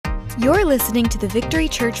You're listening to the Victory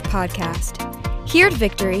Church podcast. Here at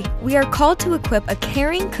Victory, we are called to equip a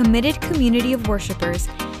caring, committed community of worshipers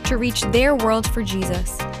to reach their world for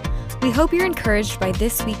Jesus. We hope you're encouraged by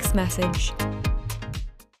this week's message.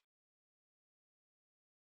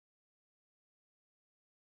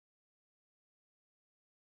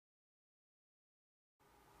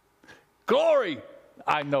 Glory!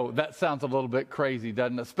 I know that sounds a little bit crazy,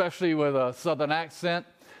 doesn't it? Especially with a southern accent.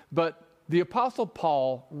 But the Apostle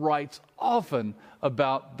Paul writes often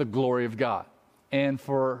about the glory of God. And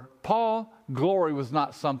for Paul, glory was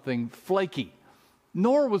not something flaky,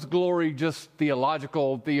 nor was glory just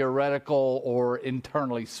theological, theoretical, or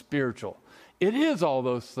internally spiritual. It is all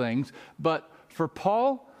those things, but for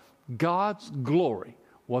Paul, God's glory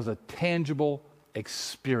was a tangible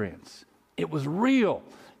experience. It was real,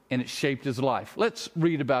 and it shaped his life. Let's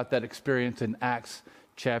read about that experience in Acts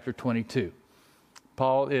chapter 22.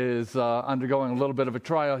 Paul is undergoing a little bit of a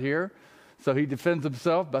trial here, so he defends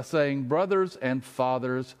himself by saying, "Brothers and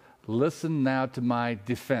fathers, listen now to my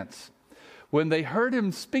defense." When they heard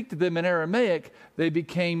him speak to them in Aramaic, they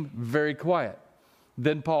became very quiet.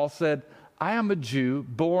 Then Paul said, "I am a Jew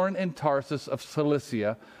born in Tarsus of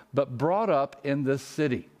Cilicia, but brought up in this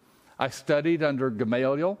city. I studied under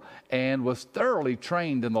Gamaliel and was thoroughly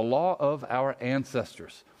trained in the law of our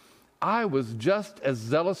ancestors. I was just as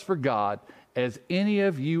zealous for God as any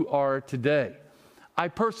of you are today. I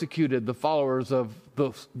persecuted the followers of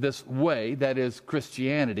this way, that is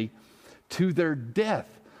Christianity, to their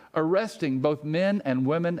death, arresting both men and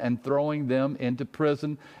women and throwing them into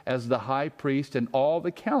prison, as the high priest and all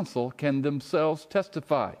the council can themselves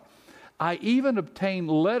testify. I even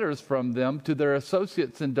obtained letters from them to their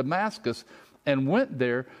associates in Damascus and went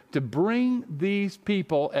there to bring these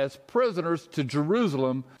people as prisoners to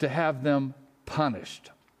Jerusalem to have them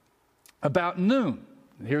punished. About noon,"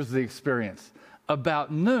 here's the experience,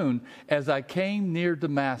 "about noon, as I came near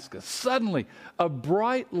Damascus, suddenly a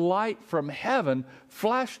bright light from heaven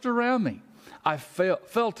flashed around me. I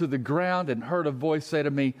fell to the ground and heard a voice say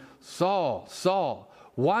to me, 'Saul, Saul,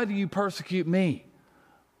 why do you persecute me?'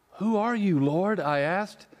 'Who are you, Lord?' I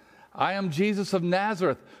asked. 'I am Jesus of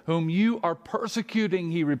Nazareth, whom you are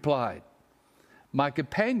persecuting,' he replied. My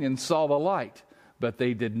companions saw the light, but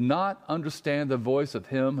they did not understand the voice of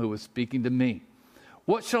him who was speaking to me.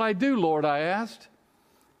 'What shall I do, Lord?' I asked.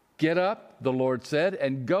 'Get up,' the Lord said,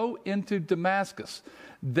 'and go into Damascus.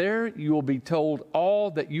 There you will be told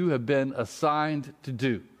all that you have been assigned to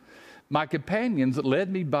do.' My companions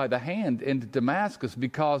led me by the hand into Damascus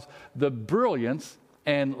because the brilliance,"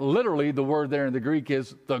 and literally the word there in the Greek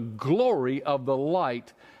is the glory of the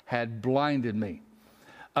light, "had blinded me.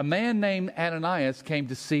 A man named Ananias came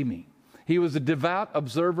to see me. He was a devout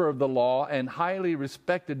observer of the law and highly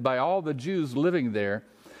respected by all the Jews living there.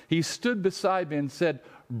 He stood beside me and said,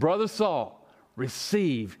 'Brother Saul,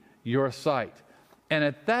 receive your sight.' And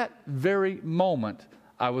at that very moment,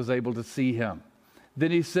 I was able to see him.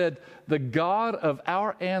 Then he said, 'The God of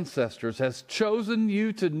our ancestors has chosen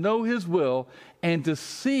you to know his will and to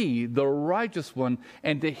see the righteous one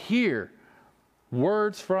and to hear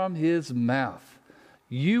words from his mouth.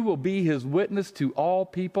 You will be his witness to all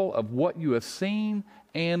people of what you have seen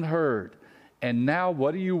and heard. And now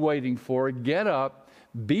what are you waiting for? Get up,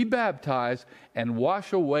 be baptized, and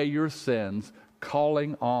wash away your sins,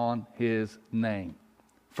 calling on his name.'"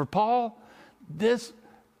 For Paul, this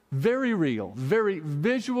very real, very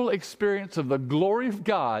visual experience of the glory of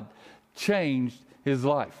God changed his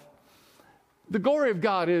life. The glory of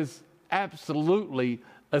God is absolutely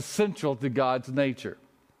essential to God's nature.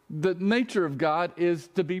 The nature of God is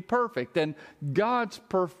to be perfect, and God's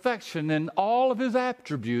perfection in all of his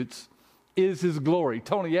attributes is his glory.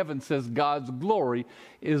 Tony Evans says God's glory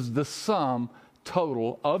is the sum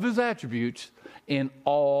total of his attributes in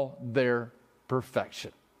all their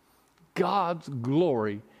perfection. God's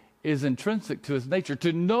glory is intrinsic to his nature.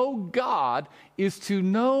 To know God is to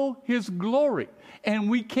know his glory, and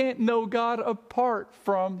we can't know God apart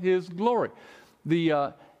from his glory.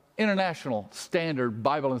 The International Standard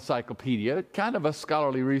Bible Encyclopedia, kind of a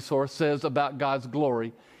scholarly resource, says about God's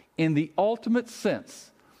glory, in the ultimate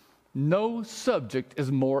sense, no subject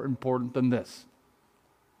is more important than this.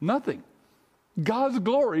 Nothing. God's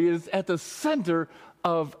glory is at the center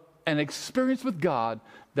of an experience with God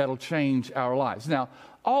that'll change our lives. Now,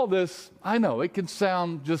 all this, I know, it can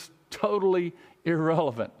sound just totally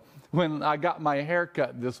irrelevant. When I got my hair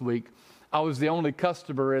cut this week, I was the only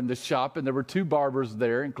customer in the shop, and there were two barbers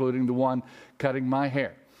there, including the one cutting my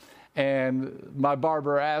hair. And my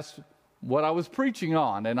barber asked what I was preaching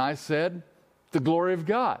on, and I said, the glory of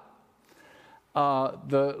God.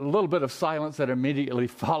 The little bit of silence that immediately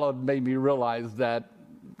followed made me realize that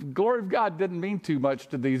glory of God didn't mean too much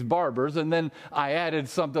to these barbers. And then I added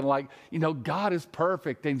something like, God is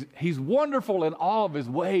perfect and he's wonderful in all of his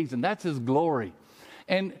ways, and that's his glory.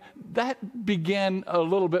 And that began a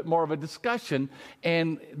little bit more of a discussion,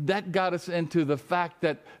 and that got us into the fact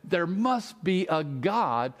that there must be a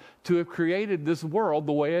God to have created this world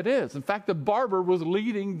the way it is. In fact, the barber was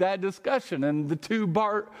leading that discussion, and the two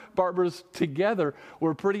barbers together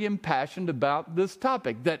were pretty impassioned about this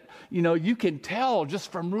topic. That, you can tell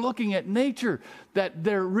just from looking at nature that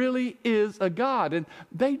there really is a God. And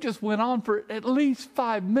they just went on for at least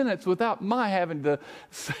 5 minutes without my having to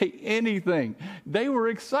say anything. They were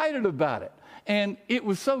excited about it. And it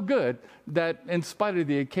was so good that, in spite of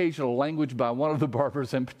the occasional language by one of the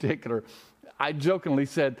barbers in particular, I jokingly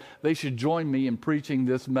said they should join me in preaching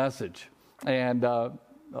this message. And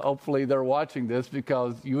hopefully they're watching this,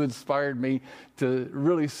 because you inspired me to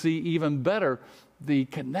really see even better the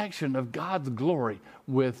connection of God's glory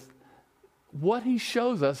with what he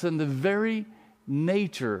shows us in the very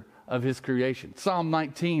nature of his creation. Psalm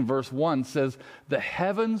 19 verse 1 says, "The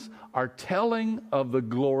heavens are telling of the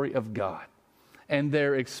glory of God, and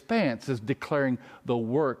their expanse is declaring the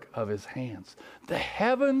work of his hands." The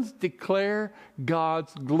heavens declare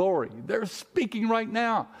God's glory. They're speaking right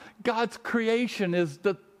now. God's creation is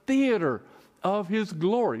the theater of his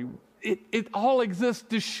glory. It all exists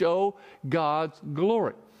to show God's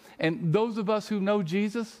glory. And those of us who know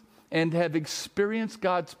Jesus and have experienced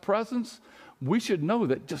God's presence, we should know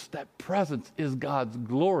that just that presence is God's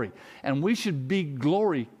glory. And we should be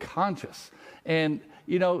glory conscious. And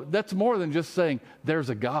that's more than just saying there's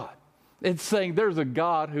a God. It's saying there's a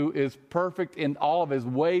God who is perfect in all of his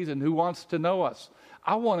ways and who wants to know us.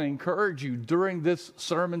 I want to encourage you during this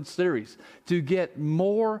sermon series to get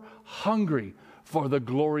more hungry for the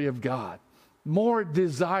glory of God, more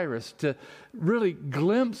desirous to really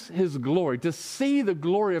glimpse his glory, to see the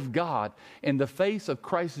glory of God in the face of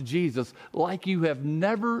Christ Jesus like you have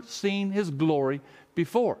never seen his glory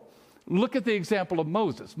before. Look at the example of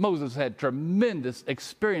Moses. Moses had tremendous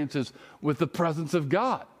experiences with the presence of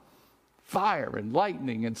God. Fire and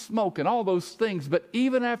lightning and smoke and all those things. But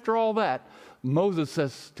even after all that, Moses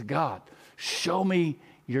says to God, "Show me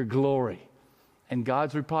your glory." And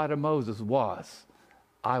God's reply to Moses was,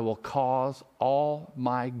 "I will cause all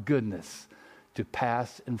my goodness to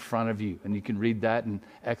pass in front of you." And you can read that in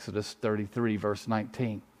Exodus 33, verse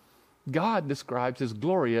 19. God describes his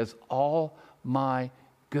glory as all my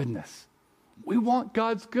goodness. We want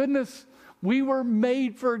God's goodness. We were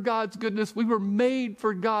made for God's goodness. We were made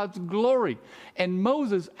for God's glory. And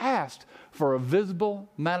Moses asked for a visible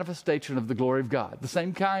manifestation of the glory of God, the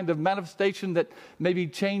same kind of manifestation that maybe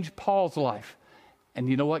changed Paul's life. And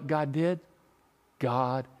you know what God did?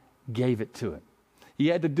 God gave it to him. He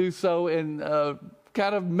had to do so in a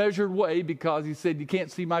kind of measured way, because he said, "You can't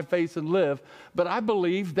see my face and live." But I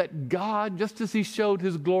believe that God, just as he showed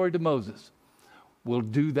his glory to Moses, will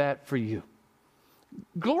do that for you.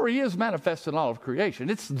 Glory is manifest in all of creation.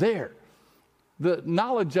 It's there. The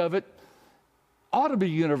knowledge of it ought to be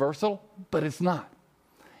universal, but it's not.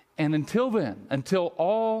 And until then, until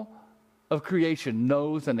all of creation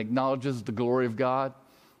knows and acknowledges the glory of God,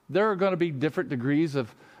 there are going to be different degrees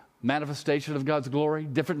of manifestation of God's glory,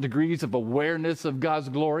 different degrees of awareness of God's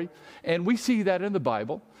glory. And we see that in the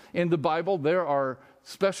Bible. In the Bible, there are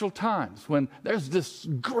special times when there's this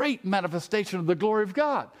great manifestation of the glory of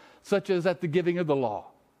God, such as at the giving of the law,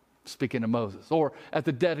 speaking of Moses, or at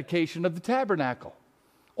the dedication of the tabernacle,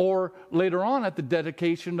 or later on at the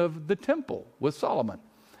dedication of the temple with Solomon.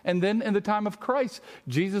 And then in the time of Christ,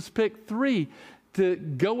 Jesus picked 3 to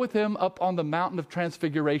go with him up on the mountain of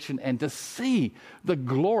transfiguration and to see the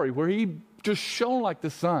glory where he just shone like the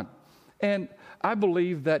sun. And I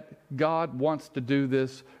believe that God wants to do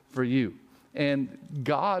this for you. And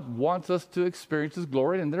God wants us to experience his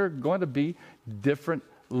glory, and there are going to be different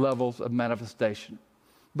levels of manifestation.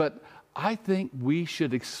 But I think we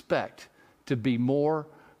should expect to be more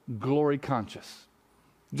glory conscious.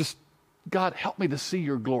 Just, God, help me to see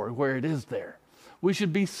your glory where it is there. We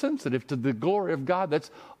should be sensitive to the glory of God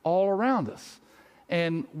that's all around us.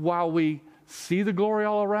 And while we see the glory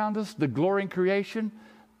all around us, the glory in creation,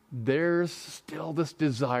 there's still this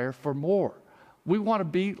desire for more. We want to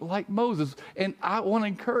be like Moses. And I want to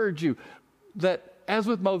encourage you that, as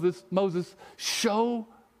with Moses, show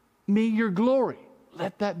me your glory.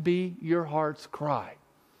 Let that be your heart's cry.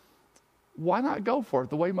 Why not go for it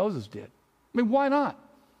the way Moses did? I mean, why not?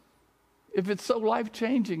 If it's so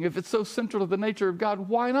life-changing, if it's so central to the nature of God,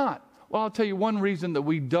 why not? Well, I'll tell you one reason that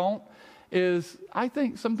we don't is I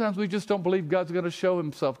think sometimes we just don't believe God's going to show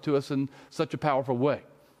himself to us in such a powerful way.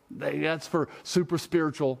 That's for super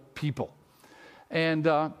spiritual people. And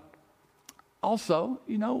also,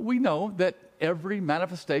 we know that every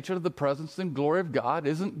manifestation of the presence and glory of God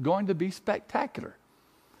isn't going to be spectacular.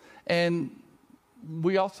 And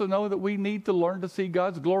we also know that we need to learn to see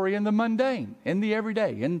God's glory in the mundane, in the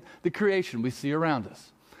everyday, in the creation we see around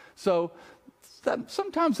us. So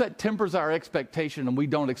sometimes that tempers our expectation and we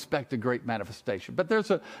don't expect a great manifestation. But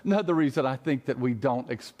there's another reason I think that we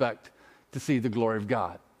don't expect to see the glory of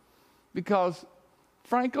God. Because,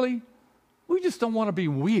 frankly, we just don't want to be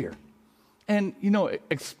weird. And,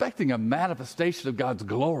 expecting a manifestation of God's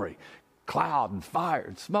glory, cloud and fire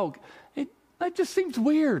and smoke, that just seems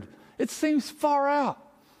weird. It seems far out.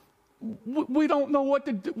 We don't know what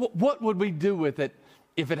to do. What would we do with it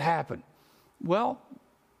if it happened? Well,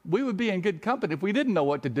 we would be in good company if we didn't know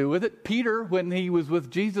what to do with it. Peter, when he was with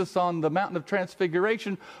Jesus on the mountain of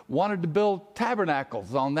Transfiguration, wanted to build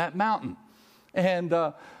tabernacles on that mountain. And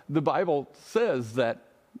the Bible says that,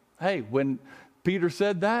 hey, when Peter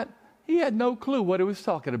said that, he had no clue what he was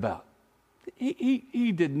talking about.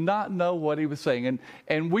 He did not know what he was saying,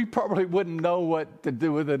 and we probably wouldn't know what to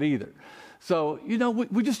do with it either. So,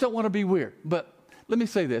 we just don't want to be weird. But let me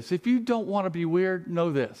say this. If you don't want to be weird,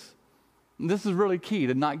 know this. And this is really key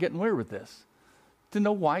to not getting weird with this, to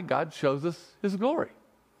know why God shows us his glory.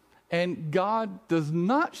 And God does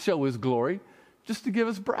not show his glory just to give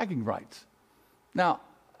us bragging rights. Now,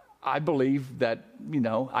 I believe that,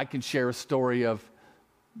 I can share a story of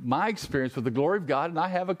my experience with the glory of God, and I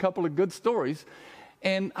have a couple of good stories,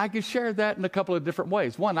 and I could share that in a couple of different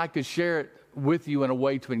ways. One, I could share it with you in a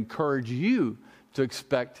way to encourage you to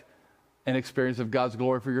expect an experience of God's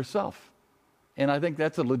glory for yourself. And I think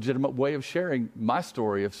that's a legitimate way of sharing my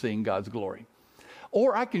story of seeing God's glory.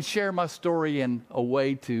 Or I can share my story in a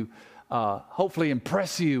way to hopefully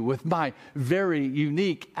impress you with my very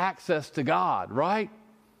unique access to God, right?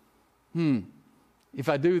 If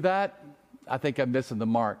I do that, I think I'm missing the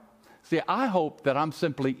mark. See, I hope that I'm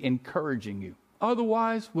simply encouraging you.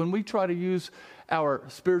 Otherwise, when we try to use our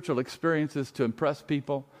spiritual experiences to impress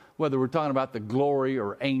people, whether we're talking about the glory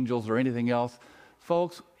or angels or anything else,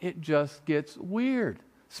 folks, it just gets weird.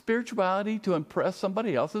 Spirituality to impress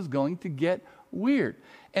somebody else is going to get weird.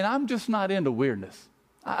 And I'm just not into weirdness.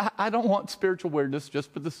 I don't want spiritual weirdness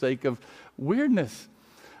just for the sake of weirdness.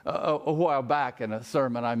 A while back in a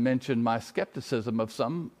sermon, I mentioned my skepticism of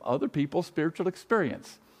some other people's spiritual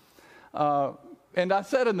experience. And I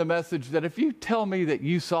said in the message that if you tell me that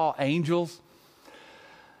you saw angels,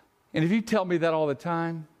 and if you tell me that all the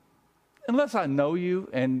time, unless I know you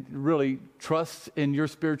and really trust in your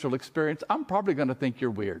spiritual experience, I'm probably going to think you're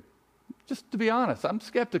weird. Just to be honest, I'm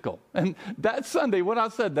skeptical. And that Sunday, when I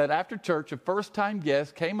said that, after church, a first-time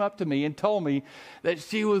guest came up to me and told me that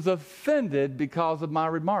she was offended because of my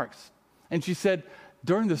remarks. And she said,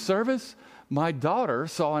 during the service, my daughter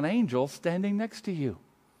saw an angel standing next to you.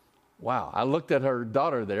 Wow. I looked at her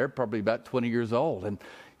daughter there, probably about 20 years old, and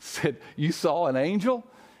said, you saw an angel?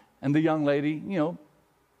 And the young lady,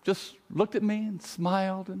 just looked at me and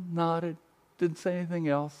smiled and nodded, didn't say anything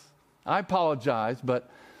else. I apologized, but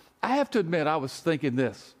I have to admit, I was thinking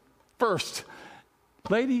this. First,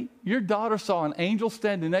 lady, your daughter saw an angel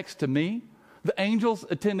standing next to me. The angel's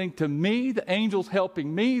attending to me. The angel's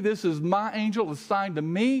helping me. This is my angel assigned to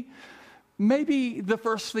me. Maybe the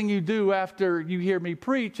first thing you do after you hear me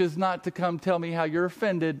preach is not to come tell me how you're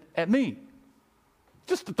offended at me.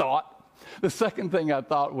 Just a thought. The second thing I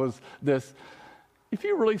thought was this. If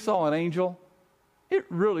you really saw an angel, it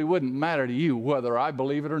really wouldn't matter to you whether I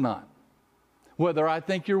believe it or not, whether I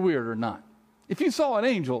think you're weird or not. If you saw an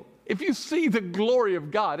angel, if you see the glory of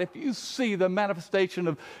God, if you see the manifestation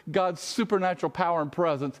of God's supernatural power and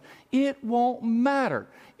presence, it won't matter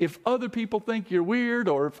if other people think you're weird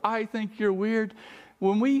or if I think you're weird.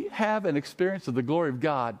 When we have an experience of the glory of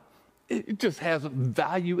God, it just has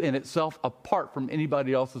value in itself apart from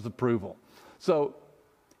anybody else's approval. So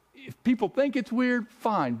if people think it's weird,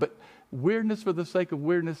 fine, but weirdness for the sake of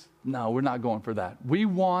weirdness, no, we're not going for that. We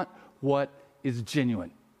want what is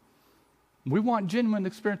genuine. We want genuine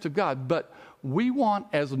experience of God, but we want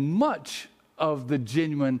as much of the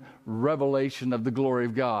genuine revelation of the glory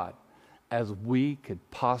of God as we could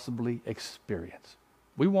possibly experience.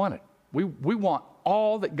 We want it. We want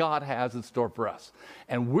all that God has in store for us.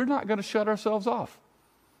 And we're not going to shut ourselves off.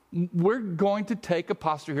 We're going to take a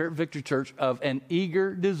posture here at Victory Church of an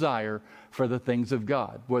eager desire for the things of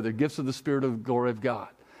God, whether gifts of the Spirit or the glory of God.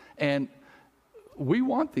 And we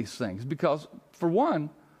want these things because, for one,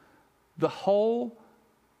 the whole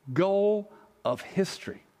goal of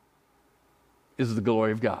history is the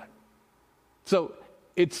glory of God. So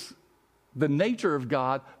it's the nature of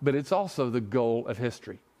God, but it's also the goal of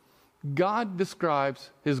history. God describes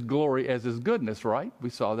his glory as his goodness, right? We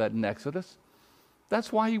saw that in Exodus.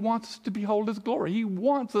 That's why he wants us to behold his glory. He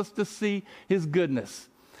wants us to see his goodness.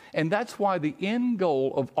 And that's why the end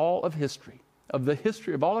goal of all of history, of the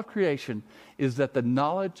history of all of creation, is that the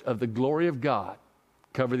knowledge of the glory of God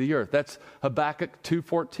cover the earth. That's Habakkuk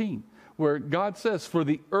 2:14, where God says, "For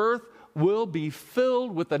the earth will be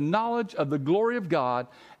filled with the knowledge of the glory of God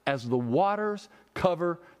as the waters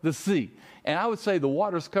cover the sea." And I would say the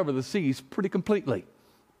waters cover the seas pretty completely.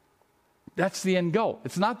 That's the end goal.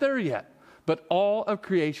 It's not there yet, but all of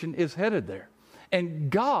creation is headed there. And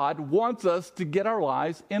God wants us to get our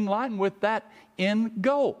lives in line with that end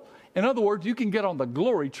goal. In other words, you can get on the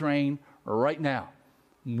glory train right now.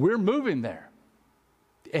 We're moving there.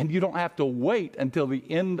 And you don't have to wait until the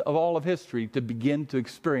end of all of history to begin to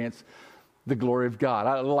experience the glory of God.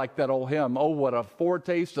 I like that old hymn, "Oh, what a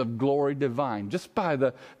foretaste of glory divine," just by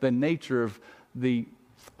the nature of the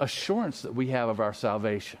assurance that we have of our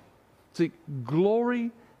salvation. See,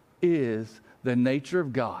 glory is the nature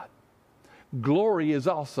of God. Glory is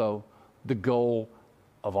also the goal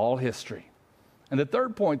of all history. And the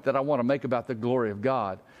third point that I want to make about the glory of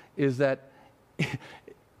God is that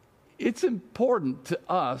it's important to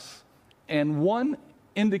us, and one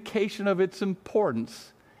indication of its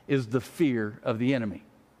importance is the fear of the enemy.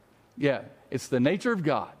 Yeah, it's the nature of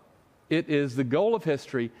God. It is the goal of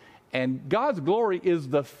history, and God's glory is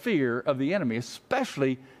the fear of the enemy,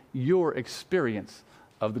 especially your experience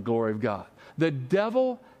of the glory of God. The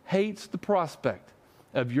devil hates the prospect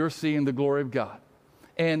of your seeing the glory of God.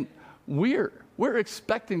 And we're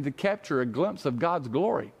expecting to capture a glimpse of God's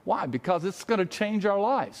glory. Why? Because it's going to change our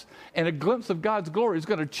lives. And a glimpse of God's glory is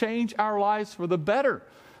going to change our lives for the better.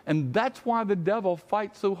 And that's why the devil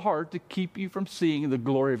fights so hard to keep you from seeing the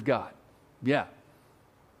glory of God. Yeah.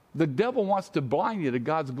 The devil wants to blind you to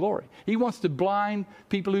God's glory. He wants to blind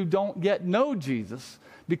people who don't yet know Jesus,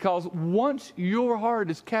 because once your heart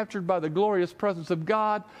is captured by the glorious presence of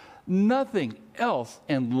God, nothing else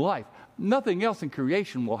in life, nothing else in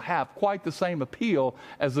creation will have quite the same appeal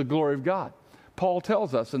as the glory of God. Paul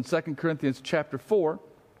tells us in 2 Corinthians chapter 4,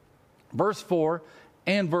 verse 4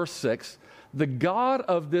 and verse 6, "The God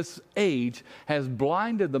of this age has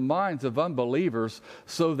blinded the minds of unbelievers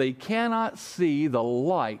so they cannot see the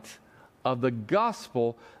light of the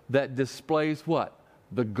gospel that displays" what?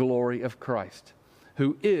 "The glory of Christ,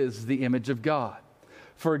 who is the image of God.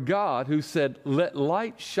 For God, who said, 'Let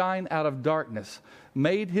light shine out of darkness,'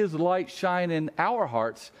 made his light shine in our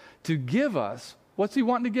hearts to give us," what's he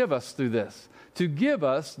wanting to give us through this? "To give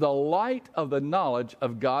us the light of the knowledge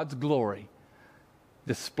of God's glory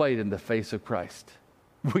displayed in the face of Christ."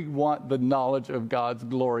 We want the knowledge of God's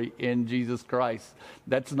glory in Jesus Christ.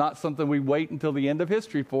 That's not something we wait until the end of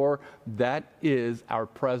history for. That is our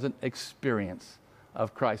present experience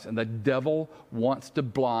of Christ. And the devil wants to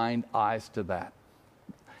blind eyes to that.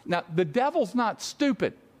 Now, the devil's not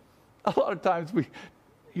stupid. A lot of times we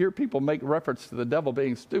hear people make reference to the devil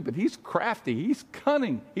being stupid. He's crafty. He's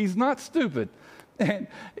cunning. He's not stupid. And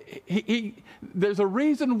there's a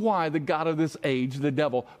reason why the God of this age, the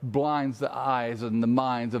devil, blinds the eyes and the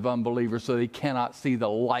minds of unbelievers so they cannot see the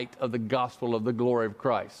light of the gospel of the glory of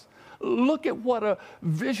Christ. Look at what a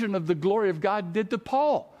vision of the glory of God did to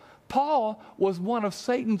Paul. Paul was one of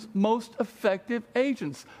Satan's most effective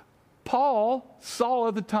agents. Saul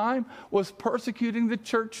at the time, was persecuting the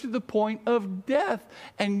church to the point of death.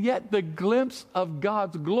 And yet the glimpse of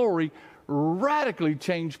God's glory radically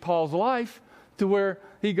changed Paul's life to where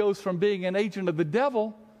he goes from being an agent of the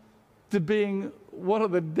devil to being one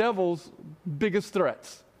of the devil's biggest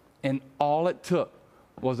threats. And all it took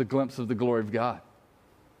was a glimpse of the glory of God.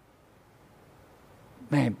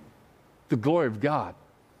 Man, the glory of God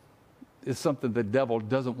is something the devil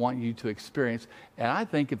doesn't want you to experience. And I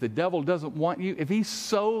think if the devil doesn't want you, if he's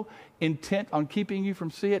so intent on keeping you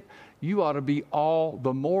from seeing it, you ought to be all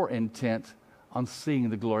the more intent on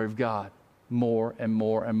seeing the glory of God more and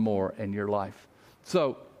more and more in your life.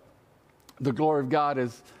 So, the glory of God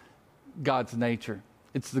is God's nature.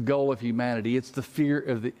 It's the goal of humanity. It's the fear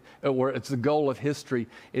of it's the goal of history.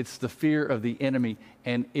 It's the fear of the enemy,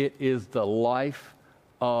 and it is the life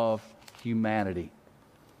of humanity.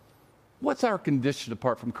 What's our condition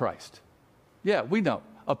apart from Christ? Yeah, we know.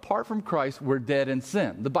 Apart from Christ, we're dead in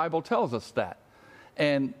sin. The Bible tells us that.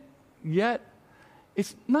 And yet,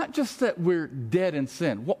 it's not just that we're dead in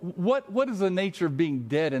sin. What is the nature of being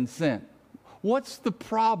dead in sin? What's the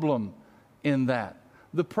problem in that?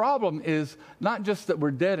 The problem is not just that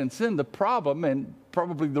we're dead in sin. The problem, and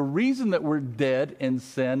probably the reason that we're dead in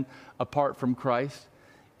sin apart from Christ,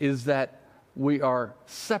 is that we are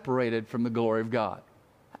separated from the glory of God.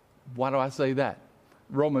 Why do I say that?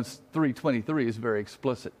 Romans 3:23 is very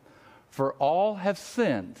explicit. For all have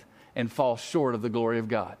sinned and fall short of the glory of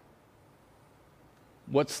God.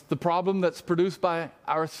 What's the problem that's produced by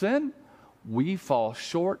our sin? We fall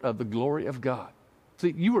short of the glory of God.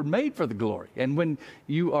 See, you were made for the glory. And when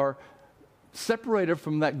you are separated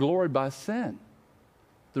from that glory by sin,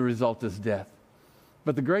 the result is death.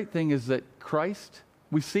 But the great thing is that Christ,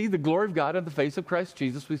 we see the glory of God in the face of Christ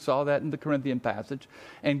Jesus. We saw that in the Corinthian passage.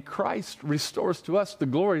 And Christ restores to us the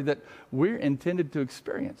glory that we're intended to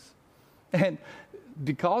experience. And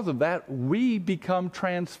because of that, we become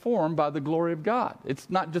transformed by the glory of God. It's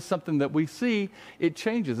not just something that we see, it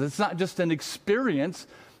changes. It's not just an experience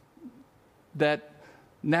that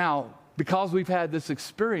now, because we've had this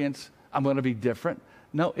experience, I'm going to be different.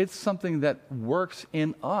 No, it's something that works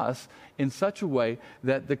in us in such a way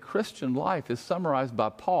that the Christian life is summarized by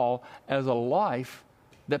Paul as a life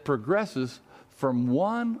that progresses from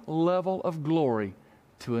one level of glory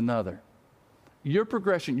to another. Your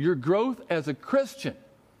progression, your growth as a Christian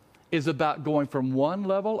is about going from one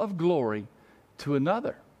level of glory to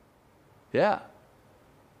another. Yeah.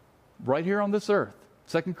 Right here on this earth.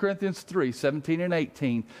 2 Corinthians 3:17 and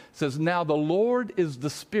 18 says, Now the Lord is the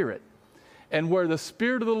Spirit, and where the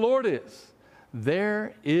Spirit of the Lord is,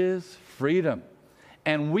 there is freedom.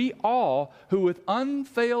 And we all who with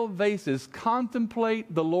unveiled faces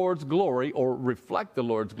contemplate the Lord's glory, or reflect the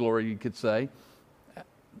Lord's glory, you could say,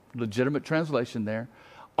 legitimate translation there,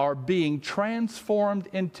 are being transformed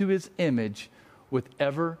into his image with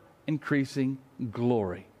ever increasing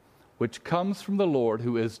glory, which comes from the Lord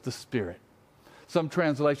who is the Spirit. Some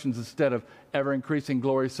translations, instead of ever increasing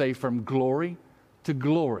glory, say from glory to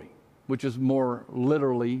glory, which is more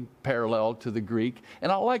literally parallel to the Greek.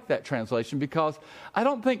 And I like that translation because I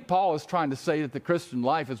don't think Paul is trying to say that the Christian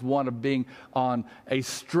life is one of being on a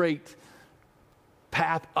straight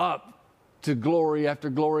path up to glory after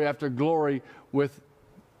glory after glory with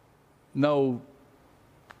no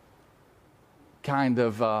kind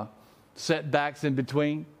of setbacks in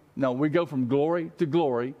between. No, we go from glory to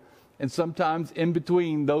glory, and sometimes in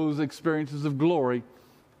between those experiences of glory,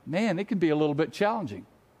 man, it can be a little bit challenging.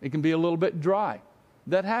 It can be a little bit dry.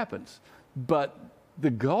 That happens. But the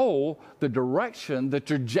goal, the direction, the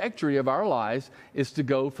trajectory of our lives is to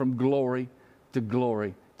go from glory to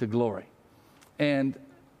glory to glory. And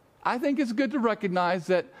I think it's good to recognize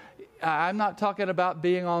that I'm not talking about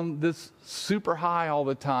being on this super high all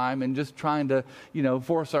the time and just trying to,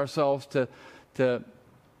 force ourselves to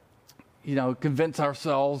convince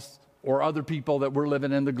ourselves or other people that we're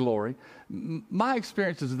living in the glory. My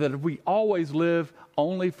experience is that if we always live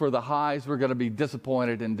only for the highs, we're going to be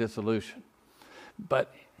disappointed and disillusioned.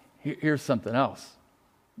 But here's something else.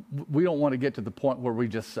 We don't want to get to the point where we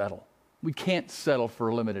just settle. We can't settle for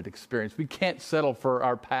a limited experience. We can't settle for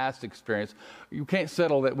our past experience. You can't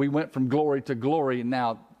settle that we went from glory to glory and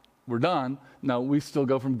now we're done. No, we still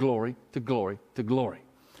go from glory to glory to glory.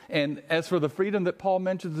 And as for the freedom that Paul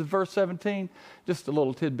mentions in verse 17, just a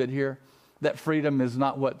little tidbit here, that freedom is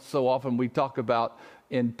not what so often we talk about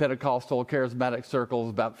in Pentecostal charismatic circles,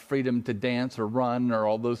 about freedom to dance or run or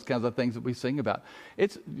all those kinds of things that we sing about. You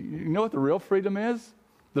know what the real freedom is?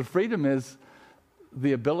 The freedom is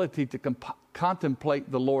the ability to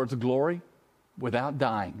contemplate the Lord's glory without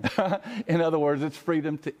dying. In other words, it's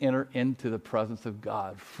freedom to enter into the presence of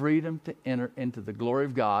God, freedom to enter into the glory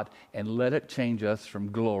of God and let it change us from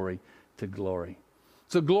glory to glory.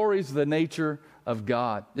 So glory is the nature of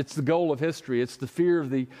God. It's the goal of history. It's the fear of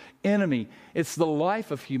the enemy. It's the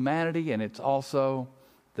life of humanity, and it's also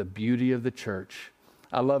the beauty of the church.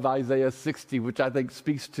 I love Isaiah 60, which I think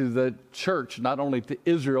speaks to the church, not only to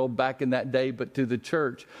Israel back in that day, but to the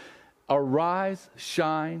church. Arise,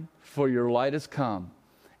 shine, for your light has come,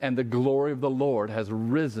 and the glory of the Lord has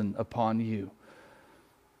risen upon you.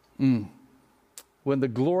 When the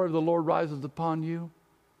glory of the Lord rises upon you,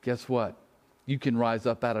 guess what? You can rise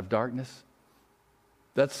up out of darkness.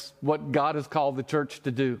 That's what God has called the church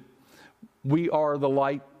to do. We are the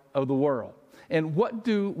light of the world. And what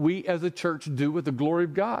do we as a church do with the glory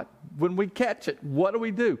of God? When we catch it, what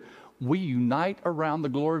do? We unite around the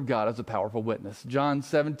glory of God as a powerful witness. John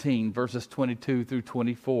 17, verses 22 through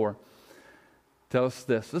 24 tell us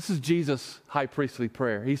this. This is Jesus' high priestly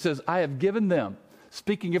prayer. He says, I have given them,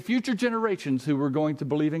 speaking of future generations who were going to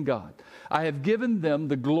believe in God, I have given them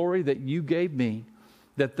the glory that you gave me,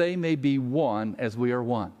 that they may be one as we are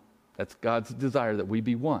one. That's God's desire, that we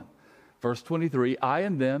be one. Verse 23, I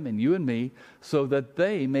and them and you and me, so that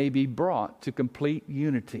they may be brought to complete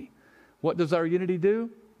unity. What does our unity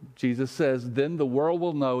do? Jesus says, then the world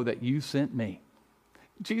will know that you sent me.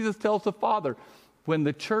 Jesus tells the Father, when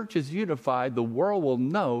the church is unified, the world will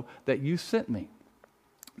know that you sent me.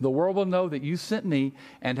 The world will know that you sent me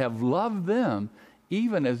and have loved them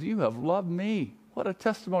even as you have loved me. What a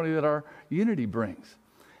testimony that our unity brings.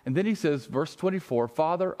 And then he says, verse 24,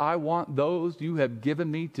 Father, I want those you have given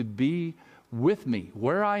me to be with me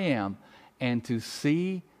where I am and to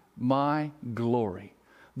see my glory.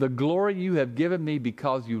 The glory you have given me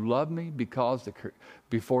because you love me,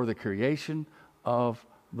 before the creation of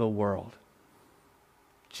the world.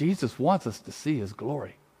 Jesus wants us to see his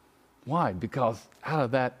glory. Why? Because out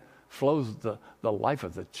of that flows the life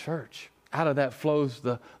of the church. Out of that flows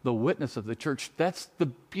the witness of the church. That's the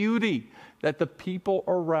beauty that the people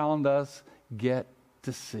around us get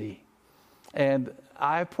to see. And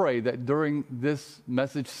I pray that during this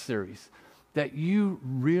message series that you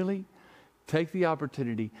really take the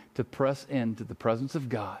opportunity to press into the presence of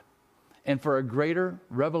God and for a greater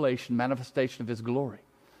revelation, manifestation of his glory.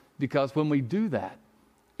 Because when we do that,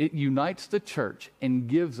 it unites the church and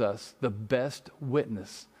gives us the best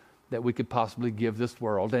witness that we could possibly give this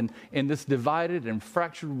world. And in this divided and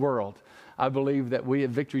fractured world, I believe that we at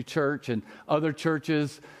Victory Church and other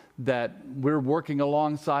churches that we're working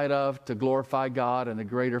alongside of to glorify God in the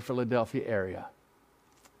greater Philadelphia area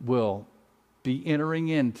will be entering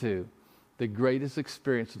into the greatest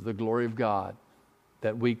experience of the glory of God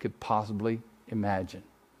that we could possibly imagine.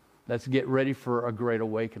 Let's get ready for a great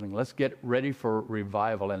awakening. Let's get ready for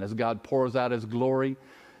revival. And as God pours out his glory,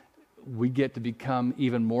 we get to become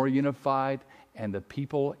even more unified, and the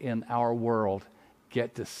people in our world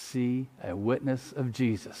get to see a witness of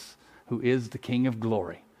Jesus, who is the King of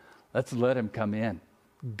glory. Let's let him come in.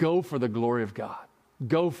 Go for the glory of God.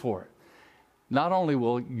 Go for it. Not only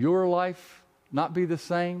will your life not be the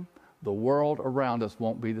same, the world around us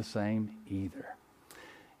won't be the same either.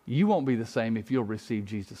 You won't be the same if you'll receive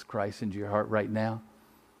Jesus Christ into your heart right now.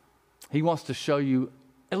 He wants to show you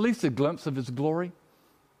at least a glimpse of his glory.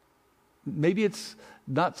 Maybe it's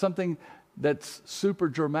not something that's super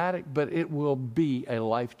dramatic, but it will be a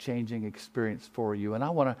life-changing experience for you. And I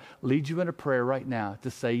want to lead you in a prayer right now to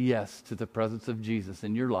say yes to the presence of Jesus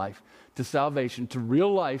in your life, to salvation, to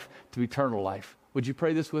real life, to eternal life. Would you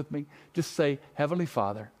pray this with me? Just say, Heavenly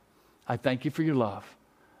Father, I thank you for your love.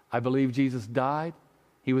 I believe Jesus died,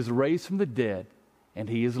 he was raised from the dead, and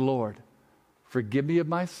he is Lord. Forgive me of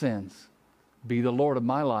my sins. Be the Lord of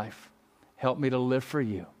my life. Help me to live for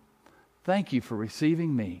you. Thank you for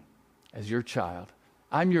receiving me as your child.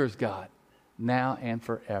 I'm yours, God, now and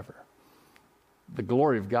forever. The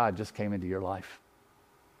glory of God just came into your life.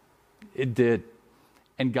 It did.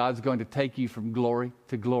 And God's going to take you from glory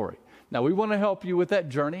to glory. Now, we want to help you with that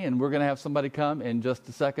journey, and we're going to have somebody come in just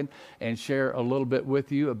a second and share a little bit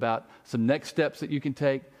with you about some next steps that you can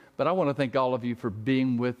take. But I want to thank all of you for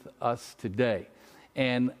being with us today.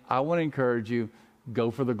 And I want to encourage you,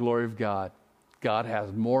 go for the glory of God. God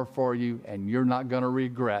has more for you, and you're not going to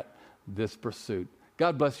regret this pursuit.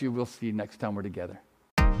 God bless you. We'll see you next time we're together.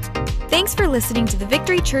 Thanks for listening to the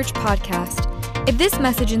Victory Church podcast. If this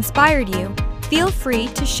message inspired you, feel free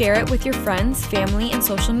to share it with your friends, family, and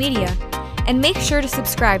social media. And make sure to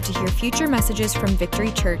subscribe to hear future messages from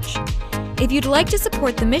Victory Church. If you'd like to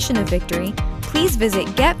support the mission of Victory, please visit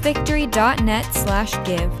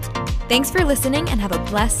getvictory.net/give. Thanks for listening and have a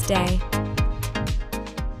blessed day.